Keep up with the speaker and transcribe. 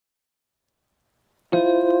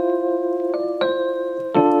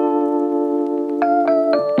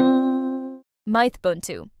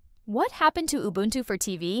Mythbuntu. What happened to Ubuntu for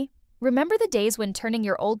TV? Remember the days when turning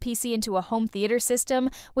your old PC into a home theater system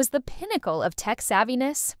was the pinnacle of tech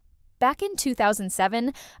savviness? Back in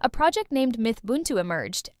 2007, a project named Mythbuntu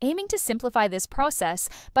emerged, aiming to simplify this process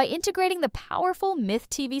by integrating the powerful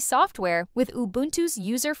MythTV software with Ubuntu's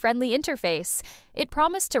user-friendly interface. It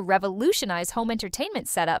promised to revolutionize home entertainment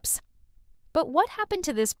setups. But what happened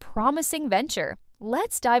to this promising venture?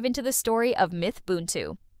 Let's dive into the story of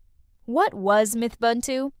Mythbuntu. What was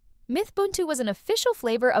Mythbuntu? Mythbuntu was an official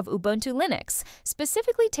flavor of Ubuntu Linux,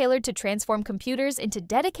 specifically tailored to transform computers into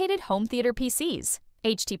dedicated home theater PCs,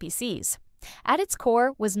 HTPCs. At its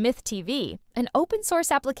core was MythTV, an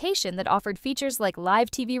open-source application that offered features like live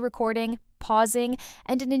TV recording, pausing,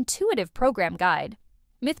 and an intuitive program guide.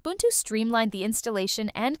 Mythbuntu streamlined the installation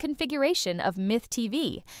and configuration of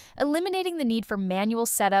MythTV, eliminating the need for manual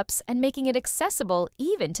setups and making it accessible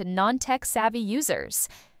even to non-tech-savvy users.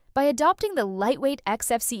 By adopting the lightweight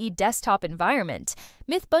XFCE desktop environment,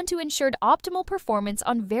 Mythbuntu ensured optimal performance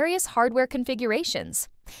on various hardware configurations.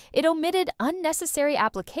 It omitted unnecessary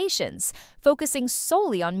applications, focusing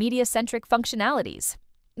solely on media-centric functionalities.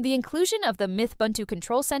 The inclusion of the Mythbuntu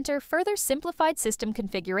Control Center further simplified system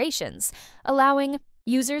configurations, allowing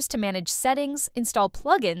users to manage settings, install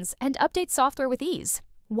plugins, and update software with ease.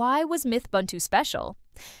 Why was Mythbuntu special?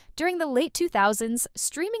 During the late 2000s,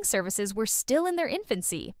 streaming services were still in their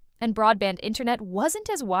infancy, and broadband internet wasn't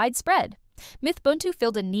as widespread. Mythbuntu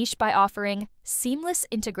filled a niche by offering seamless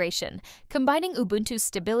integration, combining Ubuntu's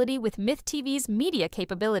stability with MythTV's media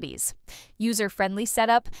capabilities. User-friendly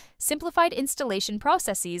setup, simplified installation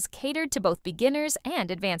processes catered to both beginners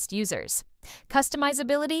and advanced users.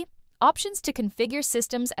 Customizability, options to configure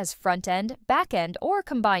systems as front-end, back-end, or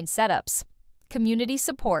combined setups. Community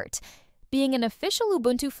support. Being an official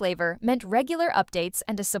Ubuntu flavor meant regular updates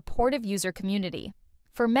and a supportive user community.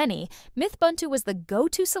 For many, Mythbuntu was the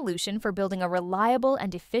go-to solution for building a reliable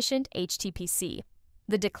and efficient HTPC.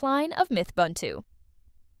 The decline of Mythbuntu.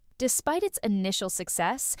 Despite its initial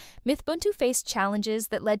success, Mythbuntu faced challenges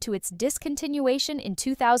that led to its discontinuation in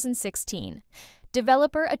 2016.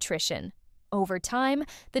 Developer attrition. Over time,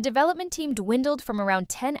 the development team dwindled from around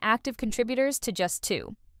 10 active contributors to just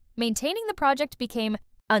 2. Maintaining the project became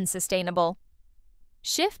unsustainable.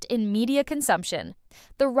 Shift in media consumption.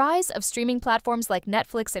 The rise of streaming platforms like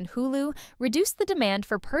Netflix and Hulu reduced the demand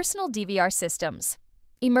for personal DVR systems.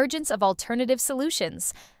 Emergence of alternative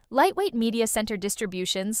solutions. Lightweight media center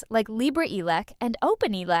distributions like LibreELEC and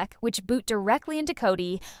OpenELEC, which boot directly into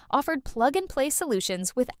Kodi, offered plug-and-play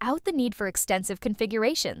solutions without the need for extensive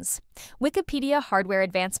configurations. Wikipedia hardware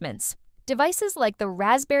advancements. Devices like the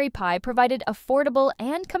Raspberry Pi provided affordable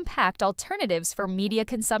and compact alternatives for media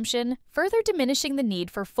consumption, further diminishing the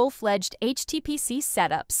need for full-fledged HTPC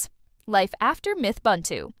setups. Life after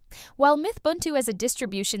Mythbuntu. While Mythbuntu as a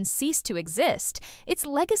distribution ceased to exist, its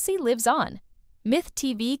legacy lives on.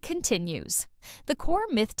 MythTV continues. The core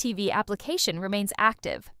MythTV application remains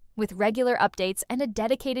active, with regular updates and a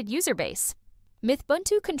dedicated user base.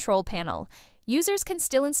 Mythbuntu Control Panel. Users can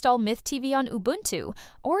still install MythTV on Ubuntu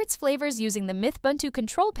or its flavors using the Mythbuntu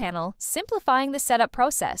Control Panel, simplifying the setup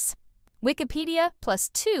process. Wikipedia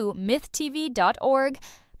 +2 mythtv.org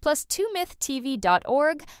 +2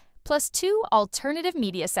 mythtv.org +2 alternative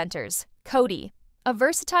media centers. Kodi, a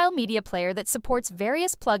versatile media player that supports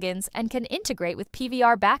various plugins and can integrate with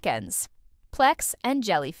PVR backends. Plex and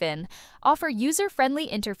Jellyfin offer user-friendly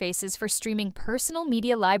interfaces for streaming personal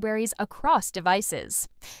media libraries across devices.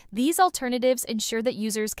 These alternatives ensure that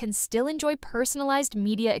users can still enjoy personalized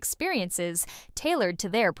media experiences tailored to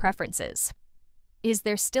their preferences. Is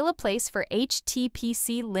there still a place for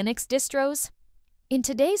HTPC Linux distros? In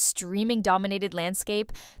today's streaming-dominated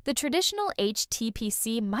landscape, the traditional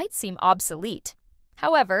HTPC might seem obsolete.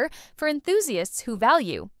 However, for enthusiasts who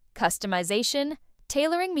value customization,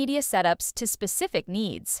 tailoring media setups to specific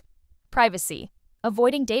needs. Privacy.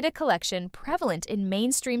 Avoiding data collection prevalent in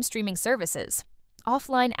mainstream streaming services.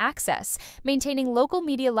 Offline access. Maintaining local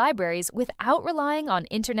media libraries without relying on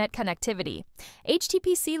internet connectivity.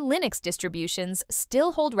 HTPC Linux distributions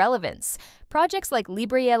still hold relevance. Projects like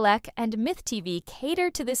LibreELEC and MythTV cater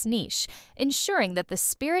to this niche, ensuring that the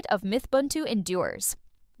spirit of Mythbuntu endures.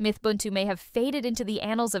 Mythbuntu may have faded into the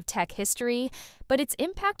annals of tech history, but its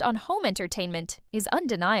impact on home entertainment is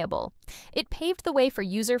undeniable. It paved the way for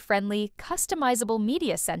user-friendly, customizable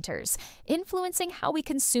media centers, influencing how we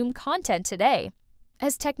consume content today.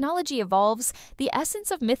 As technology evolves, the essence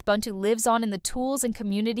of Mythbuntu lives on in the tools and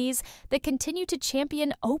communities that continue to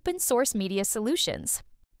champion open-source media solutions.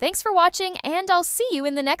 Thanks for watching, and I'll see you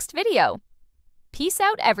in the next video. Peace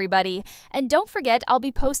out, everybody, and don't forget I'll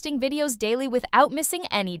be posting videos daily without missing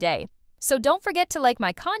any day. So don't forget to like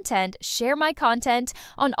my content, share my content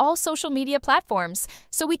on all social media platforms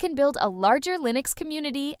so we can build a larger Linux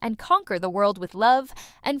community and conquer the world with love.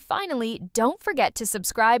 And finally, don't forget to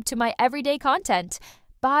subscribe to my everyday content.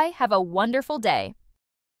 Bye, have a wonderful day.